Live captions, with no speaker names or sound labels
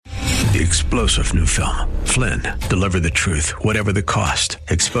The explosive new film, Flynn, deliver the truth, whatever the cost,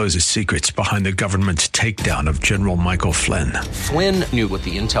 exposes secrets behind the government's takedown of General Michael Flynn. Flynn knew what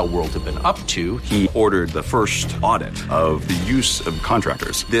the intel world had been up to. He ordered the first audit of the use of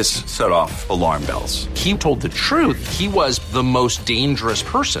contractors. This set off alarm bells. He told the truth. He was the most dangerous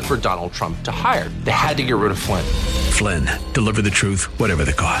person for Donald Trump to hire. They had to get rid of Flynn. Flynn, deliver the truth, whatever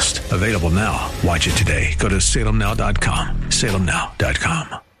the cost. Available now. Watch it today. Go to salemnow.com.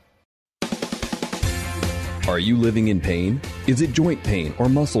 salemnow.com. Are you living in pain? Is it joint pain or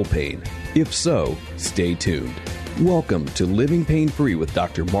muscle pain? If so, stay tuned. Welcome to Living Pain Free with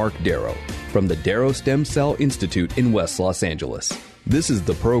Dr. Mark Darrow from the Darrow Stem Cell Institute in West Los Angeles. This is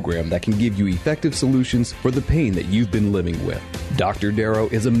the program that can give you effective solutions for the pain that you've been living with. Dr. Darrow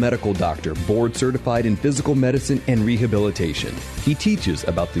is a medical doctor, board certified in physical medicine and rehabilitation. He teaches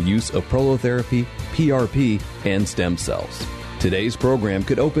about the use of prolotherapy, PRP, and stem cells. Today's program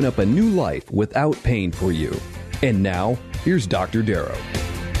could open up a new life without pain for you. And now, here's Dr. Darrow.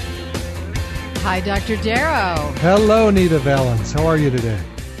 Hi, Dr. Darrow. Hello, Nita Valens. How are you today?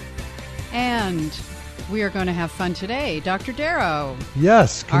 And we are going to have fun today. Dr. Darrow.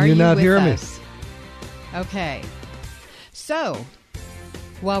 Yes. Can you not hear me? Okay. So,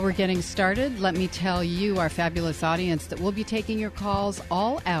 while we're getting started, let me tell you, our fabulous audience, that we'll be taking your calls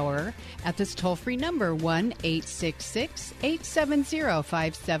all hour at this toll-free number,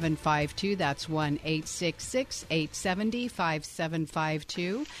 1-866-870-5752. That's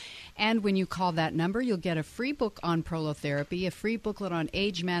 1-866-870-5752. And when you call that number, you'll get a free book on prolotherapy, a free booklet on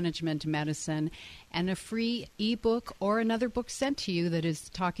age management medicine, and a free ebook or another book sent to you that is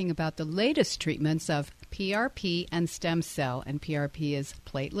talking about the latest treatments of PRP and stem cell. And PRP is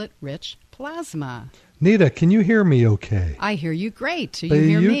platelet-rich plasma. Nita, can you hear me okay? I hear you great. Do you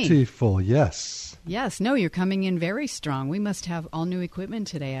hear me? Beautiful, yes. Yes. No, you're coming in very strong. We must have all new equipment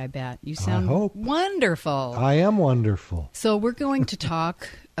today, I bet. You sound wonderful. I am wonderful. So we're going to talk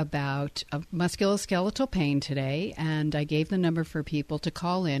about musculoskeletal pain today, and I gave the number for people to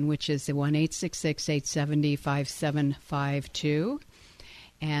call in, which is the 1-866-870-5752.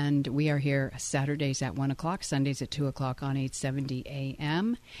 And we are here Saturdays at 1 o'clock, Sundays at 2 o'clock on 870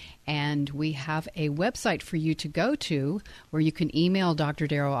 a.m. And we have a website for you to go to where you can email Dr.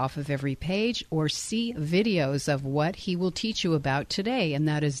 Darrow off of every page or see videos of what he will teach you about today. And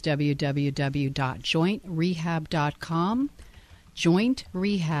that is www.jointrehab.com,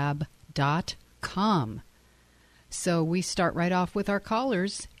 jointrehab.com. So we start right off with our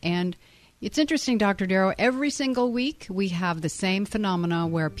callers, and it's interesting, Dr. Darrow, every single week we have the same phenomena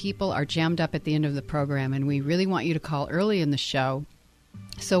where people are jammed up at the end of the program, and we really want you to call early in the show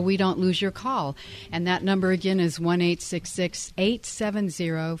so we don't lose your call. And that number again is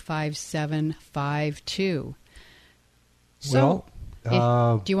 1-866-870-5752. So,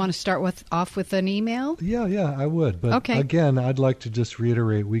 do you want to start off with an email? Yeah, I would. But Again, I'd like to just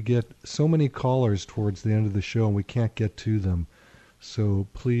reiterate, we get so many callers towards the end of the show, and we can't get to them. So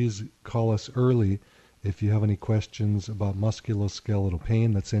please call us early if you have any questions about musculoskeletal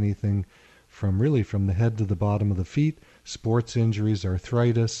pain. That's anything from the head to the bottom of the feet, sports injuries,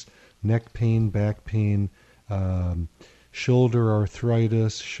 arthritis, neck pain, back pain, shoulder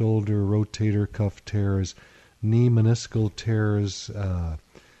arthritis, shoulder rotator cuff tears, knee meniscal tears,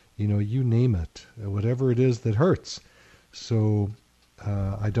 you name it, whatever it is that hurts. So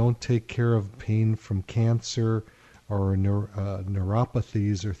I don't take care of pain from cancer or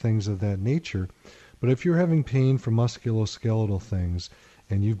neuropathies or things of that nature. But if you're having pain from musculoskeletal things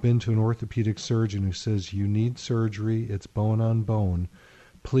and you've been to an orthopedic surgeon who says you need surgery, it's bone on bone,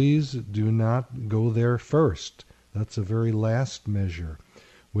 please do not go there first. That's a very last measure.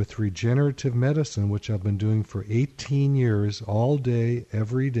 With regenerative medicine, which I've been doing for 18 years, all day,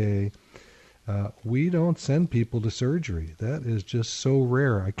 every day, we don't send people to surgery. That is just so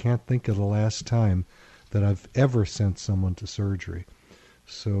rare. I can't think of the last time that I've ever sent someone to surgery.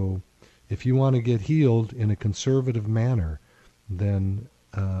 So if you want to get healed in a conservative manner, then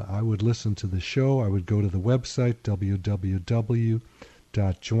I would listen to the show. I would go to the website,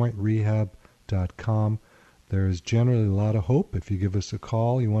 www.jointrehab.com. There is generally a lot of hope if you give us a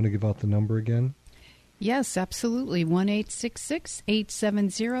call. You want to give out the number again? Yes, absolutely.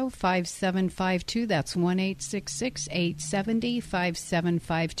 1-866-870-5752. That's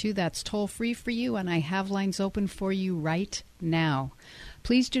 1-866-870-5752. That's toll-free for you, and I have lines open for you right now.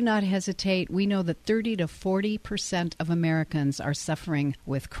 Please do not hesitate. We know that 30 to 40% of Americans are suffering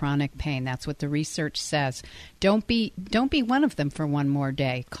with chronic pain. That's what the research says. Don't be one of them for one more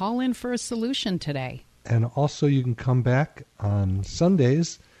day. Call in for a solution today. And also you can come back on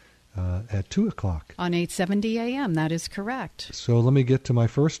Sundays at 2 o'clock. On 8:70 a.m., that is correct. So let me get to my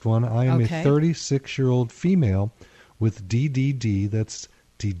first one. I am a 36-year-old female with DDD, that's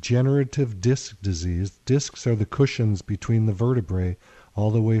degenerative disc disease. Discs are the cushions between the vertebrae,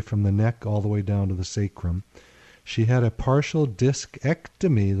 all the way from the neck all the way down to the sacrum. She had a partial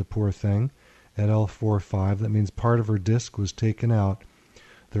discectomy, the poor thing, at L4-5. That means part of her disc was taken out.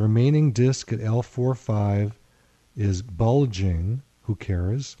 The remaining disc at L4-5 is bulging, who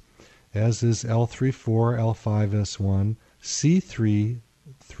cares, as is L3-4, L5-S1,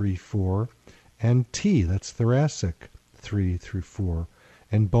 C3-3-4, and T, that's thoracic, 3 through 4,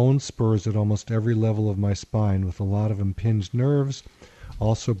 and bone spurs at almost every level of my spine with a lot of impinged nerves,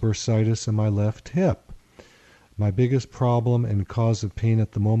 also bursitis in my left hip. My biggest problem and cause of pain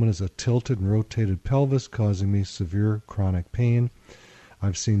at the moment is a tilted and rotated pelvis causing me severe chronic pain.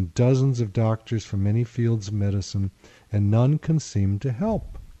 I've seen dozens of doctors from many fields of medicine, and none can seem to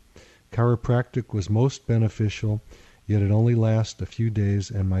help. Chiropractic was most beneficial, yet it only lasts a few days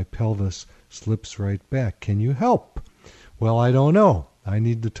and my pelvis slips right back. Can you help? Well, I don't know. I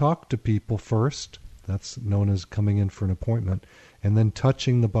need to talk to people first. That's known as coming in for an appointment, and then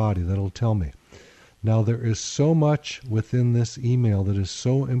touching the body. That'll tell me. Now, there is so much within this email that is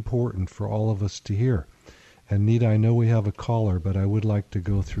so important for all of us to hear. And Nita, I know we have a caller, but I would like to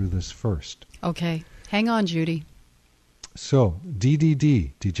go through this first. Okay. Hang on, Judy. So,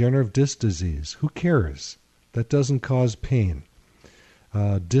 DDD, degenerative disc disease, who cares? That doesn't cause pain.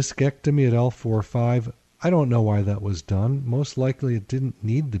 Discectomy at L4-5, I don't know why that was done. Most likely it didn't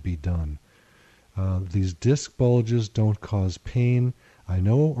need to be done. These disc bulges don't cause pain. I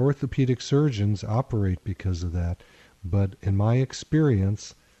know orthopedic surgeons operate because of that, but in my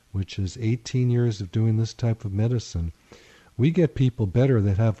experience, which is 18 years of doing this type of medicine, we get people better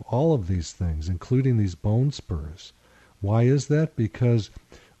that have all of these things, including these bone spurs. Why is that? Because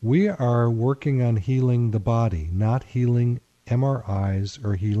we are working on healing the body, not healing MRIs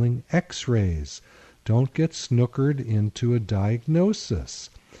or healing X-rays. Don't get snookered into a diagnosis,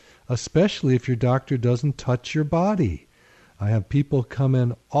 especially if your doctor doesn't touch your body. I have people come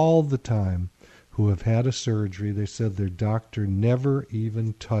in all the time who have had a surgery. They said their doctor never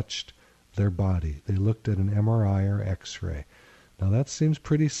even touched their body. They looked at an MRI or X-ray. Now that seems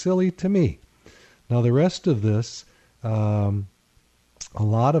pretty silly to me. Now the rest of this, a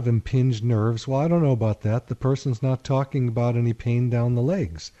lot of impinged nerves. Well, I don't know about that. The person's not talking about any pain down the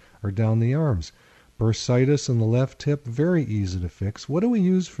legs or down the arms. Bursitis in the left hip, very easy to fix. What do we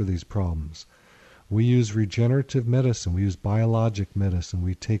use for these problems? We use regenerative medicine. We use biologic medicine.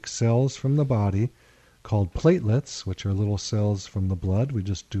 We take cells from the body called platelets, which are little cells from the blood. We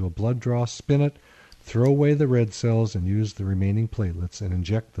just do a blood draw, spin it, throw away the red cells, and use the remaining platelets and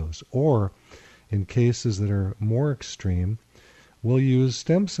inject those. Or, in cases that are more extreme, we'll use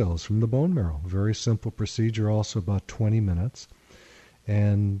stem cells from the bone marrow. Very simple procedure, also about 20 minutes.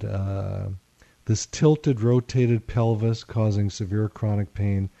 And this tilted, rotated pelvis causing severe chronic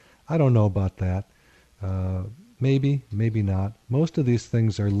pain, I don't know about that. Maybe, maybe not. Most of these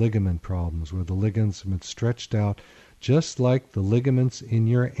things are ligament problems where the ligaments have been stretched out, just like the ligaments in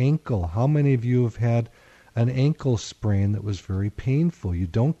your ankle. How many of you have had an ankle sprain that was very painful? You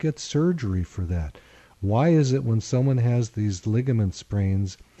don't get surgery for that. Why is it when someone has these ligament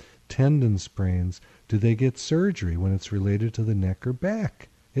sprains, tendon sprains, do they get surgery when it's related to the neck or back?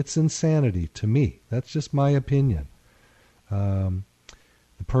 It's insanity to me. That's just my opinion. The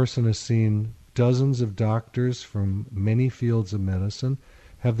person has seen dozens of doctors from many fields of medicine.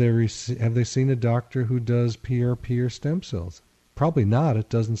 Have they seen a doctor who does PRP or stem cells? Probably not. It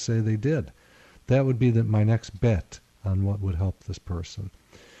doesn't say they did. That would be my next bet on what would help this person.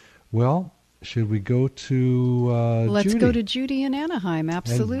 Well, should we go to Let's Judy? go to Judy in Anaheim,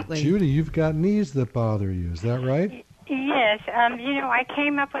 absolutely. And Judy, you've got knees that bother you. Is that right? Yes. I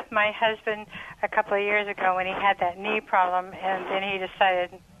came up with my husband a couple of years ago when he had that knee problem, and then he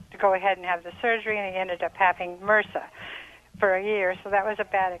decided to go ahead and have the surgery, and he ended up having MRSA for a year, so that was a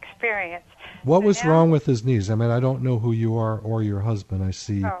bad experience. What was wrong with his knees? I mean, I don't know who you are or your husband. I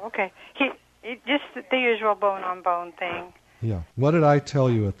see. Oh, okay. He just the usual bone-on-bone thing. Yeah. What did I tell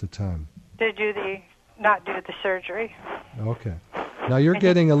you at the time? Not do the surgery. Okay. Now you're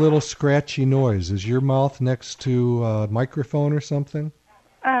getting a little scratchy noise. Is your mouth next to a microphone or something?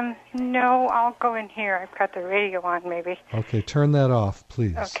 No, I'll go in here. I've got the radio on, maybe. Okay, turn that off,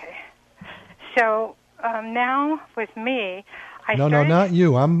 please. Okay. So now with me, No, not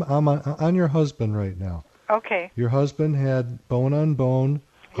you. I'm on your husband right now. Okay. Your husband had bone on bone.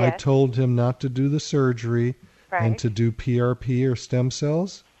 Yes. I told him not to do the surgery and to do PRP or stem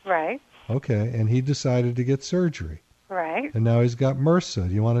cells. Right. Okay, and he decided to get surgery. Right. And now he's got MRSA.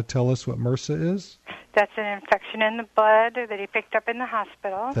 Do you want to tell us what MRSA is? That's an infection in the blood that he picked up in the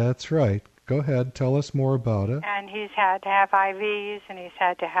hospital. That's right. Go ahead. Tell us more about it. And he's had to have IVs, and he's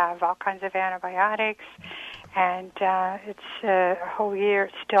had to have all kinds of antibiotics. And it's a whole year.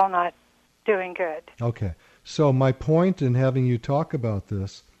 It's still not doing good. Okay. So my point in having you talk about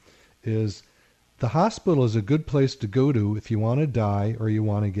this is the hospital is a good place to go to if you want to die or you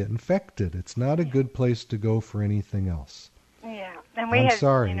want to get infected. It's not a good place to go for anything else. Yeah, and we I'm had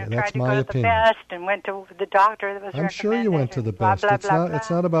sorry. tried That's to my go opinion. to the best and went to the doctor that was I'm sure you went to the best. Blah, blah, It's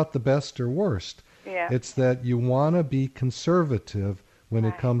not about the best or worst. Yeah. It's that you want to be conservative when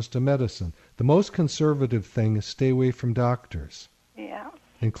it comes to medicine. The most conservative thing is stay away from doctors. Yeah.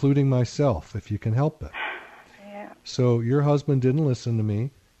 Including myself, if you can help it. Yeah. So your husband didn't listen to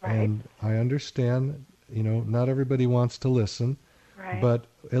me, right. And I understand, not everybody wants to listen, right. But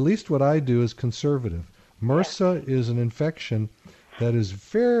at least what I do is conservative. MRSA is an infection that is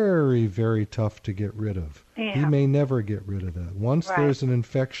very, very tough to get rid of. Yeah. He may never get rid of that. Once right. there's an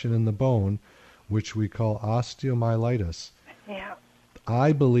infection in the bone, which we call osteomyelitis, yeah.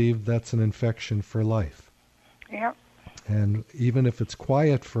 I believe that's an infection for life. Yep. And even if it's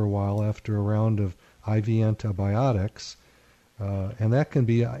quiet for a while after a round of IV antibiotics, and that can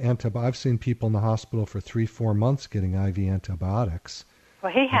be I've seen people in the hospital for 3-4 months getting IV antibiotics.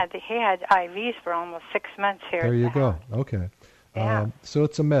 Well, he had IVs for almost 6 months here. There you go. Okay. Yeah. So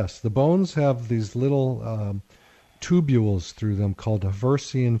it's a mess. The bones have these little tubules through them called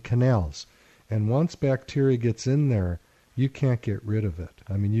Haversian canals. And once bacteria gets in there, you can't get rid of it.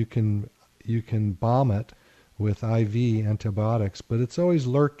 I mean, you can bomb it with IV antibiotics, but it's always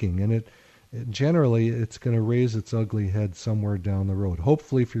lurking, and it generally it's going to raise its ugly head somewhere down the road.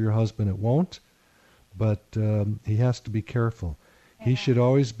 Hopefully for your husband it won't, but he has to be careful. Yeah. He should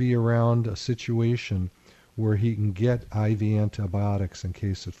always be around a situation where he can get IV antibiotics in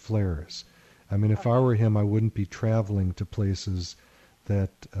case it flares. I mean, if I were him, I wouldn't be traveling to places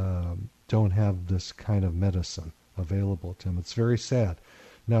that don't have this kind of medicine available to him. It's very sad.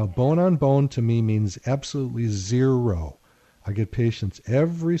 Now, bone on bone to me means absolutely zero. I get patients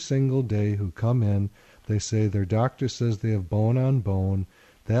every single day who come in. They say their doctor says they have bone on bone.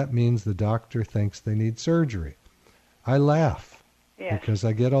 That means the doctor thinks they need surgery. I laugh because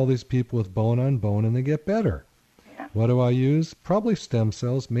I get all these people with bone on bone and they get better. Yeah. What do I use? Probably stem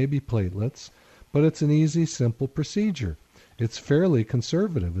cells, maybe platelets, but it's an easy, simple procedure. It's fairly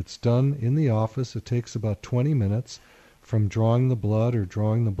conservative. It's done in the office. It takes about 20 minutes from drawing the blood or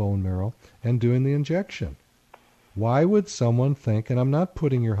drawing the bone marrow and doing the injection. Why would someone think, and I'm not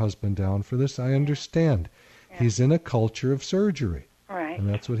putting your husband down for this, I understand. Yeah. He's in a culture of surgery. Right. And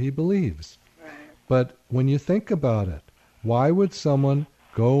that's what he believes. Right. But when you think about it, why would someone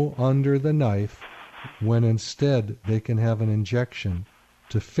go under the knife when instead they can have an injection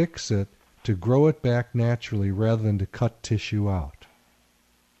to fix it, to grow it back naturally rather than to cut tissue out?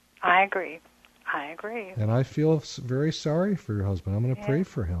 I agree. And I feel very sorry for your husband. I'm going to pray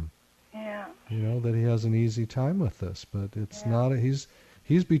for him. Yeah. That he has an easy time with this, but it's not. He's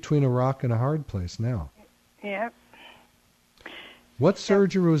between a rock and a hard place now. Yep. What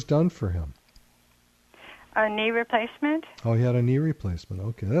surgery was done for him? A knee replacement. Oh, he had a knee replacement.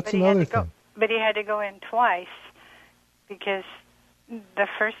 Okay, that's another thing. But he had to go in twice because the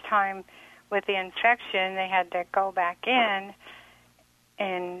first time with the infection, they had to go back in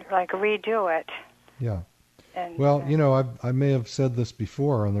and redo it. Yeah. And, well, I may have said this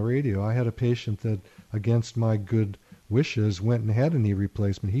before on the radio. I had a patient that, against my good wishes, went and had a knee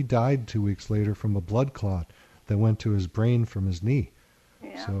replacement. He died 2 weeks later from a blood clot that went to his brain from his knee.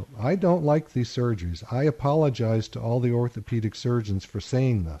 Yeah. So I don't like these surgeries. I apologize to all the orthopedic surgeons for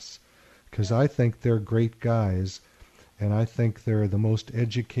saying this, because I think they're great guys, and I think they're the most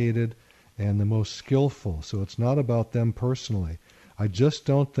educated and the most skillful. So it's not about them personally. I just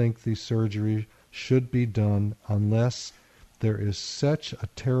don't think these surgeries should be done unless there is such a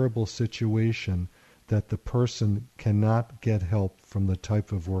terrible situation that the person cannot get help from the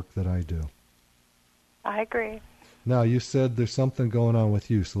type of work that I do. I agree. Now, you said there's something going on with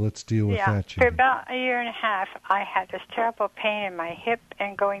you, so let's deal with that, Judy. For about a year and a half, I had this terrible pain in my hip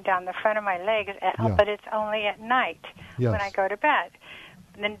and going down the front of my legs, but it's only at night when I go to bed.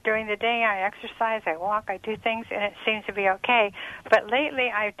 And then during the day, I exercise, I walk, I do things, and it seems to be okay. But lately,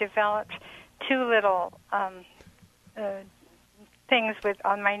 I've developed 2 little things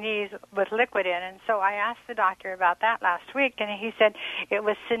on my knees with liquid in, and so I asked the doctor about that last week, and he said it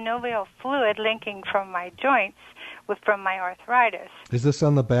was synovial fluid linking from my joints from my arthritis. Is this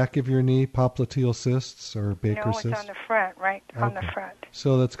on the back of your knee, popliteal cysts or Baker cysts? No, it's on the front, on the front.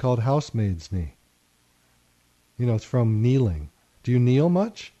 So that's called housemaid's knee. It's from kneeling. Do you kneel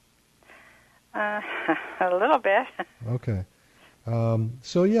much? A little bit. Okay.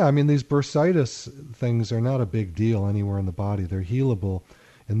 So these bursitis things are not a big deal anywhere in the body. They're healable.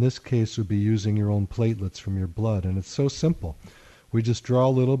 In this case, would be using your own platelets from your blood, and it's so simple. We just draw a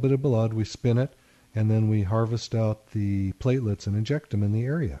little bit of blood, we spin it, and then we harvest out the platelets and inject them in the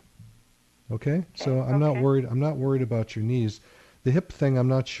area. Okay? So I'm not worried. I'm not worried about your knees. The hip thing, I'm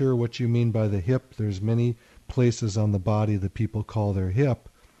not sure what you mean by the hip. There's many places on the body that people call their hip.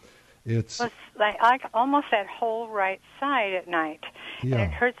 It's like almost that whole right side at night. Yeah. And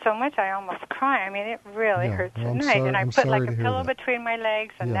it hurts so much I almost cry. I mean, it really hurts at night. Sorry, and I I'm put like sorry a to pillow hear that. between my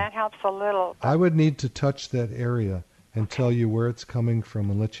legs, and that helps a little. I would need to touch that area and tell you where it's coming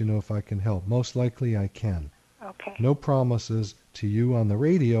from and let you know if I can help. Most likely I can. Okay. No promises to you on the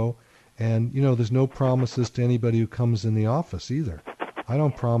radio, and there's no promises to anybody who comes in the office either. I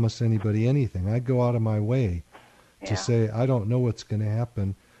don't promise anybody anything. I go out of my way to say I don't know what's going to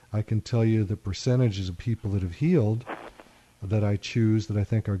happen. I can tell you the percentages of people that have healed that I choose that I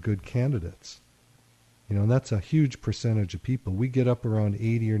think are good candidates. And that's a huge percentage of people. We get up around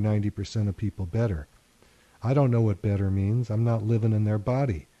 80 or 90% of people better. I don't know what better means. I'm not living in their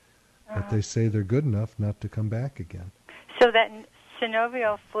body. But they say they're good enough not to come back again. So that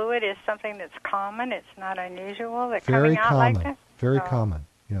synovial fluid is something that's common? It's not unusual? That Very coming out common. like that? Very common,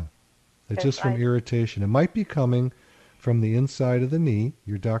 yeah. It's just from irritation. It might be coming from the inside of the knee.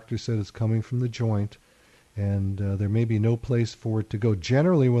 Your doctor said it's coming from the joint, and there may be no place for it to go.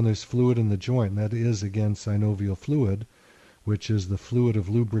 Generally, when there's fluid in the joint, and that is, again, synovial fluid, which is the fluid of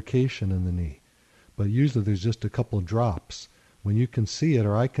lubrication in the knee. But usually there's just a couple drops. When you can see it,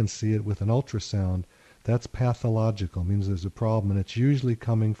 or I can see it with an ultrasound, that's pathological. It means there's a problem, and it's usually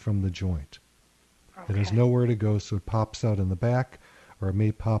coming from the joint. It has nowhere to go, so it pops out in the back, or it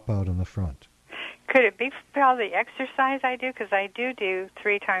may pop out in the front. Could it be for all the exercise I do? Because I do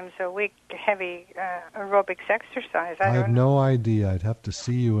 3 times a week heavy aerobics exercise. I have no idea. I'd have to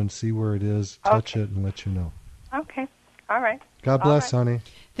see you and see where it is, touch it, and let you know. Okay. All right. God bless, honey.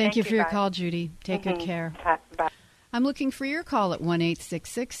 Thank you for your call, Judy. Take good care. Bye. I'm looking for your call at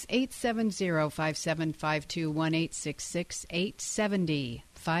 1-866-870-5752,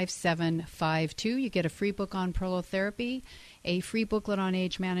 1-866-870-5752. You get a free book on prolotherapy, a free booklet on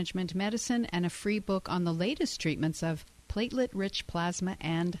age management medicine, and a free book on the latest treatments of platelet-rich plasma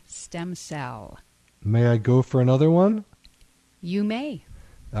and stem cell. May I go for another one? You may.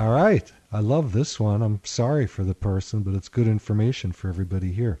 All right. I love this one. I'm sorry for the person, but it's good information for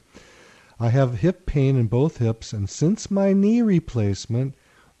everybody here. I have hip pain in both hips, and since my knee replacement,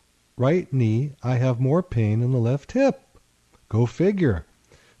 right knee, I have more pain in the left hip. Go figure.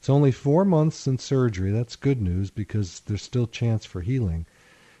 It's only 4 months since surgery. That's good news because there's still chance for healing.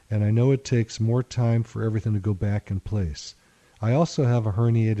 And I know it takes more time for everything to go back in place. I also have a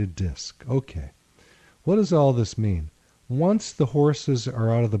herniated disc. Okay. What does all this mean? Once the horses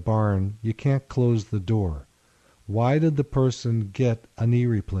are out of the barn, you can't close the door. Why did the person get a knee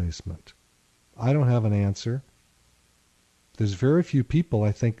replacement? I don't have an answer. There's very few people,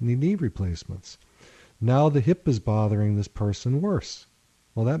 I think, need knee replacements. Now the hip is bothering this person worse.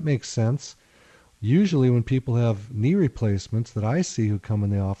 Well, that makes sense. Usually when people have knee replacements that I see who come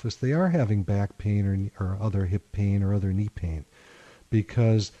in the office, they are having back pain or other hip pain or other knee pain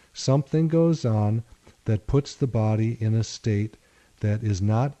because something goes on that puts the body in a state that is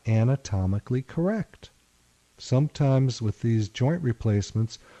not anatomically correct. Sometimes with these joint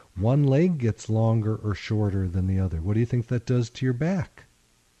replacements, one leg gets longer or shorter than the other. What do you think that does to your back?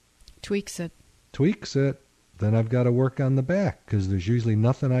 Tweaks it. Tweaks it. Then I've got to work on the back because there's usually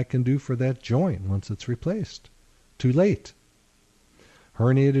nothing I can do for that joint once it's replaced. Too late.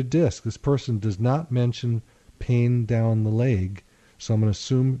 Herniated disc. This person does not mention pain down the leg, so I'm going to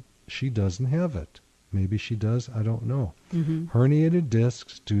assume she doesn't have it. Maybe she does. I don't know. Mm-hmm. Herniated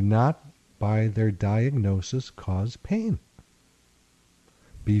discs do not, by their diagnosis, cause pain.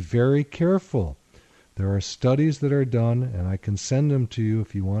 Be very careful. There are studies that are done, and I can send them to you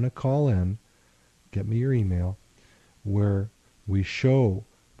if you want to call in. Get me your email, where we show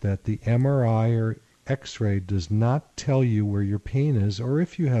that the MRI or X-ray does not tell you where your pain is or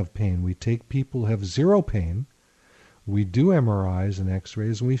if you have pain. We take people who have zero pain, we do MRIs and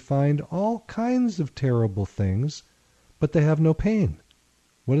X-rays, and we find all kinds of terrible things, but they have no pain.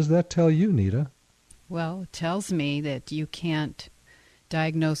 What does that tell you, Nita? Well, it tells me that you can't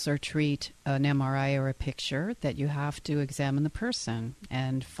diagnose or treat an MRI or a picture, that you have to examine the person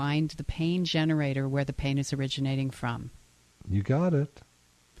and find the pain generator where the pain is originating from. You got it.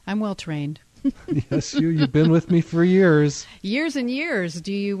 I'm well trained. Yes, you've been with me for years. Years and years.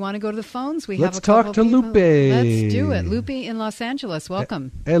 Do you want to go to the phones? Let's talk to Lupe. Let's do it. Lupe in Los Angeles.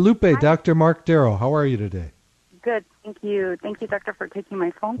 Welcome. Hey, Lupe, hi. Dr. Mark Darrow, how are you today? Good, thank you. Thank you, Doctor, for taking my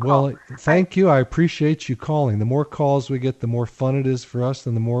phone call. Well, thank you. I appreciate you calling. The more calls we get, the more fun it is for us,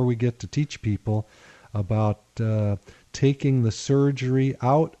 and the more we get to teach people about taking the surgery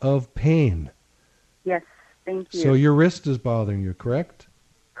out of pain. Yes, thank you. So your wrist is bothering you, correct?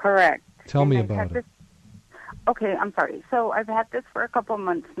 Correct. Tell me about it. Okay, I'm sorry. So I've had this for a couple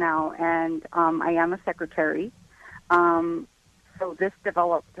months now, and I am a secretary. So this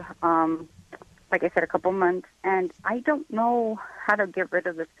developed, like I said, a couple months, and I don't know how to get rid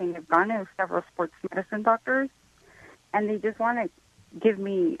of this thing. I've gone to several sports medicine doctors, and they just want to give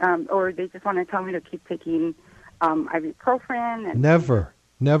me, or they just want to tell me to keep taking ibuprofen. And Never,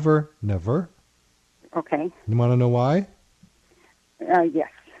 never, never. Okay. You want to know why?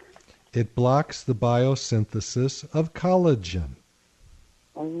 Yes. It blocks the biosynthesis of collagen.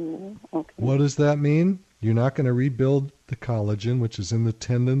 Oh, okay. What does that mean? You're not going to rebuild the collagen, which is in the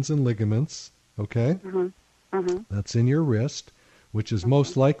tendons and ligaments, okay? That's in your wrist, which is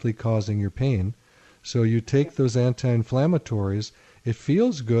most likely causing your pain. So you take those anti-inflammatories. It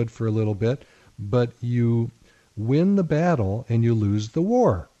feels good for a little bit, but you win the battle and you lose the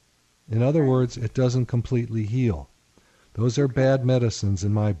war. In other words, it doesn't completely heal. Those are bad medicines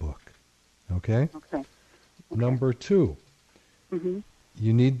in my book. Okay? Okay. Number 2,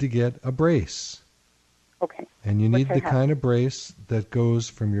 you need to get a brace. Okay. And you need the kind of brace that goes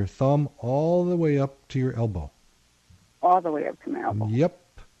from your thumb all the way up to your elbow. All the way up to my elbow? Yep.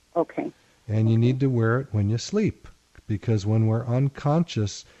 Okay. And you need to wear it when you sleep, because when we're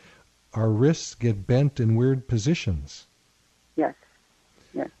unconscious, our wrists get bent in weird positions. Yes.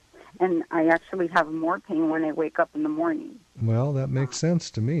 Yes. And I actually have more pain when I wake up in the morning. Well, that makes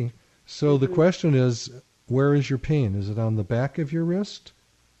sense to me. So the question is, where is your pain? Is it on the back of your wrist?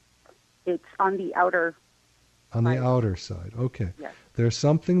 It's on the outer On the outer side. Okay. Yes. There's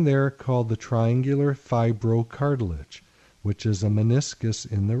something there called the triangular fibrocartilage, which is a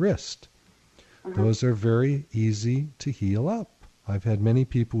meniscus in the wrist. Those are very easy to heal up. I've had many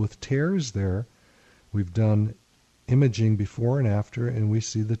people with tears there. We've done imaging before and after, and we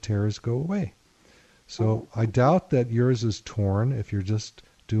see the tears go away. So I doubt that yours is torn if you're just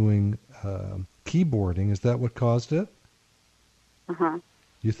doing keyboarding. Is that what caused it?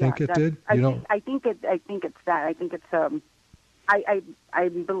 You think it did? I think it's that. I think it's I'm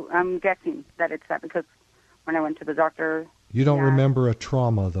guessing that it's that, because when I went to the doctor. You don't remember a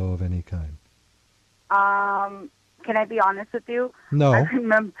trauma though of any kind? Can I be honest with you? No. I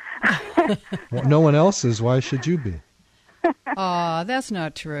remember. Well, no one else is. Why should you be? Aw, that's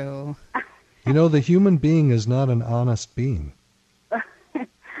not true. You know, the human being is not an honest being.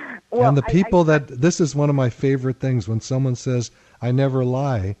 Well, and the people this is one of my favorite things, when someone says, I never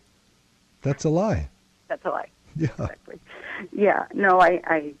lie, that's a lie. That's a lie. Yeah. Exactly. Yeah, no,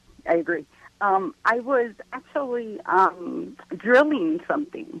 I agree. I was actually drilling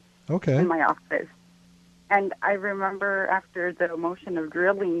something in my office. And I remember after the motion of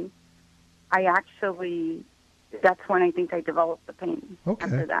drilling, that's when I think I developed the pain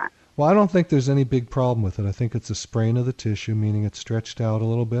after that. Well, I don't think there's any big problem with it. I think it's a sprain of the tissue, meaning it's stretched out a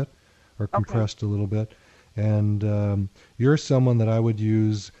little bit or compressed a little bit. And you're someone that I would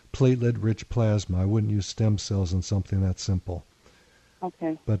use platelet-rich plasma. I wouldn't use stem cells in something that simple.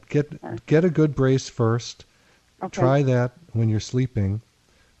 Okay. But get a good brace first. Okay. Try that when you're sleeping.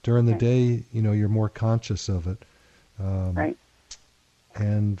 During the day, you're more conscious of it. Right.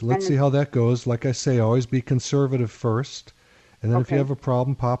 And let's see how that goes. Like I say, always be conservative first. And then if you have a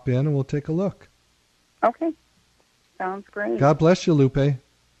problem, pop in and we'll take a look. Okay. Sounds great. God bless you, Lupe.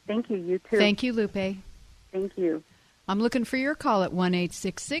 Thank you. You too. Thank you, Lupe. Thank you. I'm looking for your call at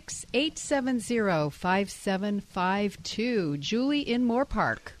 1-866-870-5752. Julie in Moore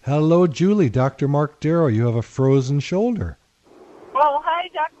Park. Hello, Julie. Dr. Mark Darrow, you have a frozen shoulder. Well, hi,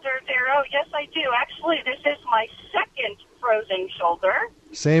 Dr. Darrow. Yes, I do. Actually, this is my second frozen shoulder.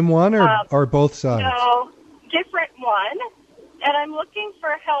 Same one or both sides? No, different one. And I'm looking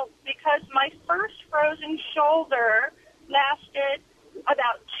for help because my first frozen shoulder lasted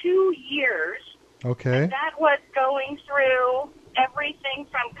about 2 years. Okay. And that was going through everything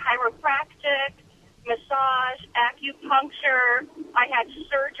from chiropractic, massage, acupuncture. I had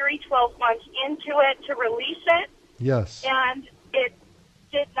surgery 12 months into it to release it. Yes. And it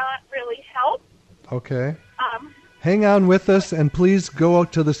did not really help. Okay. Hang on with us, and please go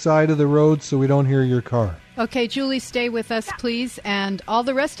out to the side of the road so we don't hear your car. Okay, Julie, stay with us, please. And all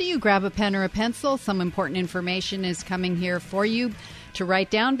the rest of you, grab a pen or a pencil. Some important information is coming here for you. to write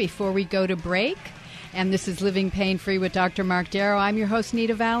down before we go to break. And this is Living Pain-Free with Dr. Mark Darrow. I'm your host,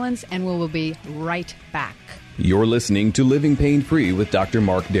 Nita Valens, and we will be right back. You're listening to Living Pain-Free with Dr.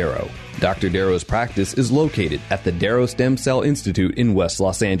 Mark Darrow. Dr. Darrow's practice is located at the Darrow Stem Cell Institute in West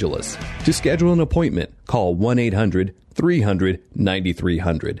Los Angeles. To schedule an appointment, call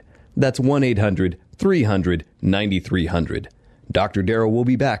 1-800-300-9300. That's 1-800-300-9300. Dr. Darrow will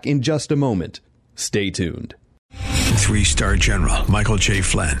be back in just a moment. Stay tuned. 3-star General Michael J.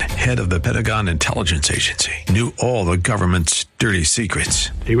 Flynn, head of the Pentagon Intelligence Agency, knew all the government's dirty secrets.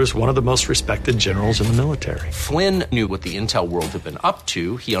 He was one of the most respected generals in the military. Flynn knew what the intel world had been up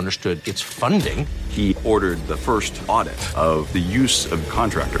to. He understood its funding. He ordered the first audit of the use of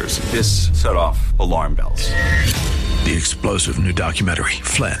contractors. This set off alarm bells. The explosive new documentary,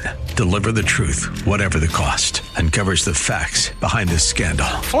 Flynn, Deliver the Truth, Whatever the Cost, uncovers the facts behind this scandal.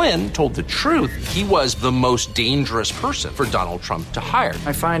 Flynn told the truth. He was the most dangerous person for Donald Trump to hire.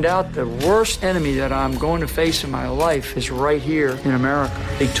 I find out the worst enemy that I'm going to face in my life is right here in America.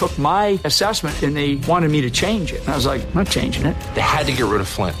 They took my assessment and they wanted me to change it. And I was like, I'm not changing it. They had to get rid of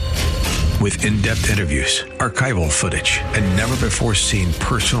Flynn. With in-depth interviews, archival footage, and never-before-seen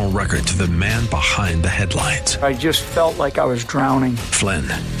personal records of the man behind the headlines. I just felt like I was drowning. Flynn,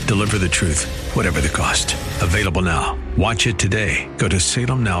 Deliver the Truth, Whatever the Cost. Available now. Watch it today. Go to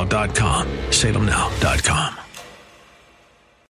salemnow.com. salemnow.com.